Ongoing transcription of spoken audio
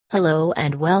Hello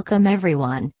and welcome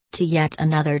everyone to yet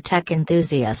another tech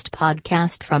enthusiast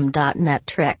podcast from .NET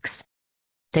Tricks.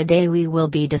 Today we will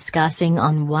be discussing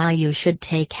on why you should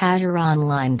take Azure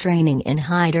Online training in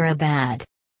Hyderabad.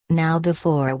 Now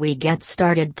before we get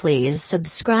started, please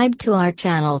subscribe to our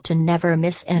channel to never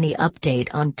miss any update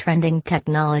on trending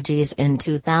technologies in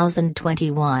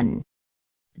 2021.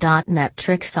 .NET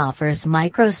Tricks offers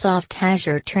Microsoft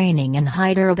Azure training in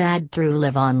Hyderabad through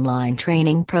Live Online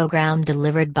training program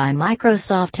delivered by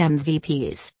Microsoft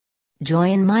MVPs.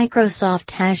 Join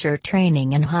Microsoft Azure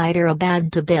training in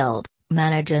Hyderabad to build,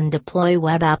 manage and deploy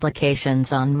web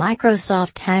applications on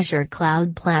Microsoft Azure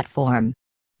Cloud Platform.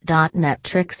 .NET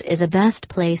Tricks is a best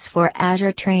place for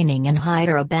Azure training in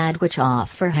Hyderabad, which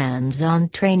offer hands-on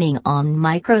training on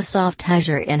Microsoft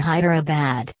Azure in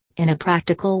Hyderabad, in a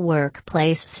practical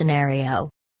workplace scenario.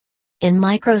 In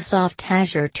Microsoft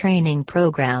Azure training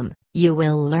program, you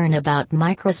will learn about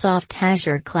Microsoft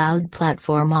Azure Cloud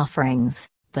Platform offerings,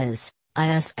 PaaS,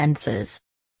 IaaS and SaaS.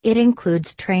 It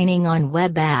includes training on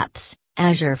web apps,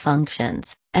 Azure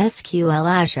Functions, SQL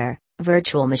Azure,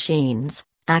 virtual machines,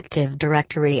 Active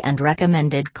Directory and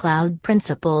recommended cloud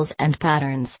principles and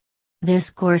patterns.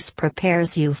 This course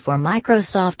prepares you for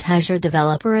Microsoft Azure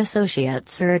Developer Associate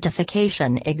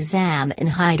Certification exam in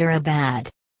Hyderabad.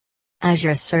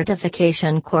 Azure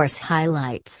Certification Course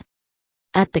Highlights.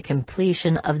 At the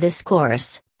completion of this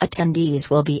course,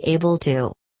 attendees will be able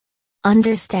to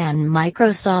understand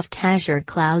Microsoft Azure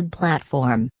Cloud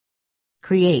Platform,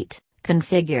 create,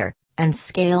 configure, and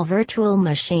scale virtual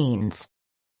machines,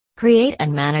 create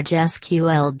and manage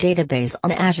SQL database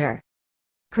on Azure,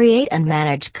 create and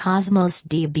manage Cosmos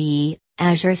DB,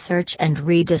 Azure Search and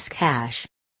Redis Cache,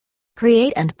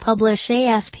 create and publish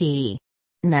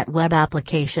ASP.NET Web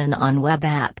Application on Web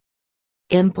App,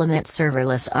 implement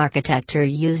serverless architecture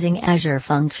using Azure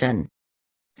Function,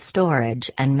 storage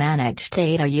and manage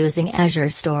data using Azure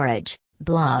Storage,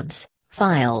 blobs,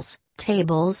 files,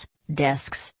 tables,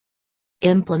 disks,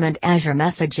 implement Azure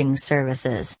Messaging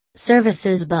Services,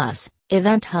 Services Bus,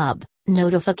 Event Hub,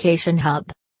 Notification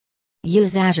Hub.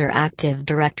 Use Azure Active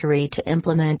Directory to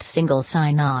implement single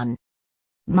sign-on.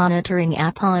 Monitoring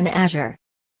app on Azure.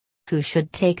 Who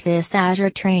should take this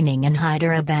Azure training in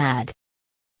Hyderabad?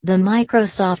 The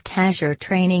Microsoft Azure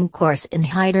training course in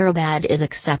Hyderabad is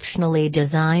exceptionally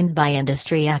designed by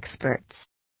industry experts.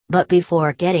 But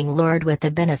before getting lured with the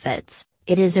benefits,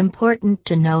 it is important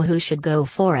to know who should go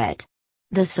for it.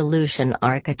 The solution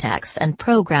architects and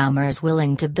programmers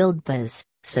willing to build PaaS,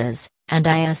 SaaS, and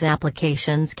IaaS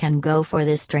applications can go for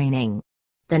this training.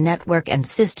 The network and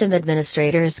system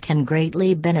administrators can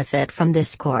greatly benefit from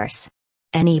this course.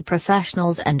 Any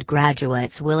professionals and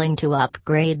graduates willing to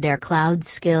upgrade their cloud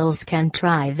skills can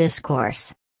try this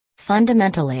course.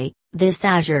 Fundamentally, this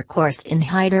Azure course in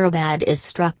Hyderabad is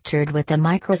structured with a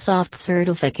Microsoft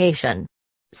certification.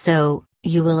 So,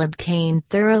 you will obtain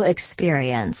thorough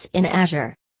experience in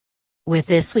Azure. With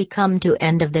this we come to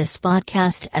end of this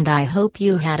podcast, and I hope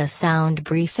you had a sound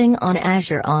briefing on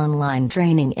Azure Online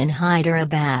training in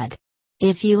Hyderabad.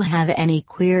 If you have any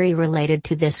query related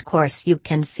to this course, you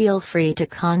can feel free to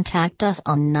contact us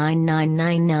on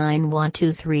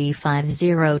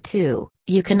 9999123502.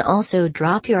 You can also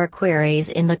drop your queries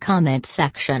in the comment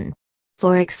section.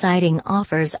 For exciting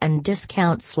offers and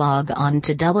discounts, log on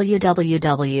to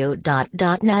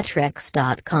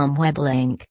www.nettricks.com web link.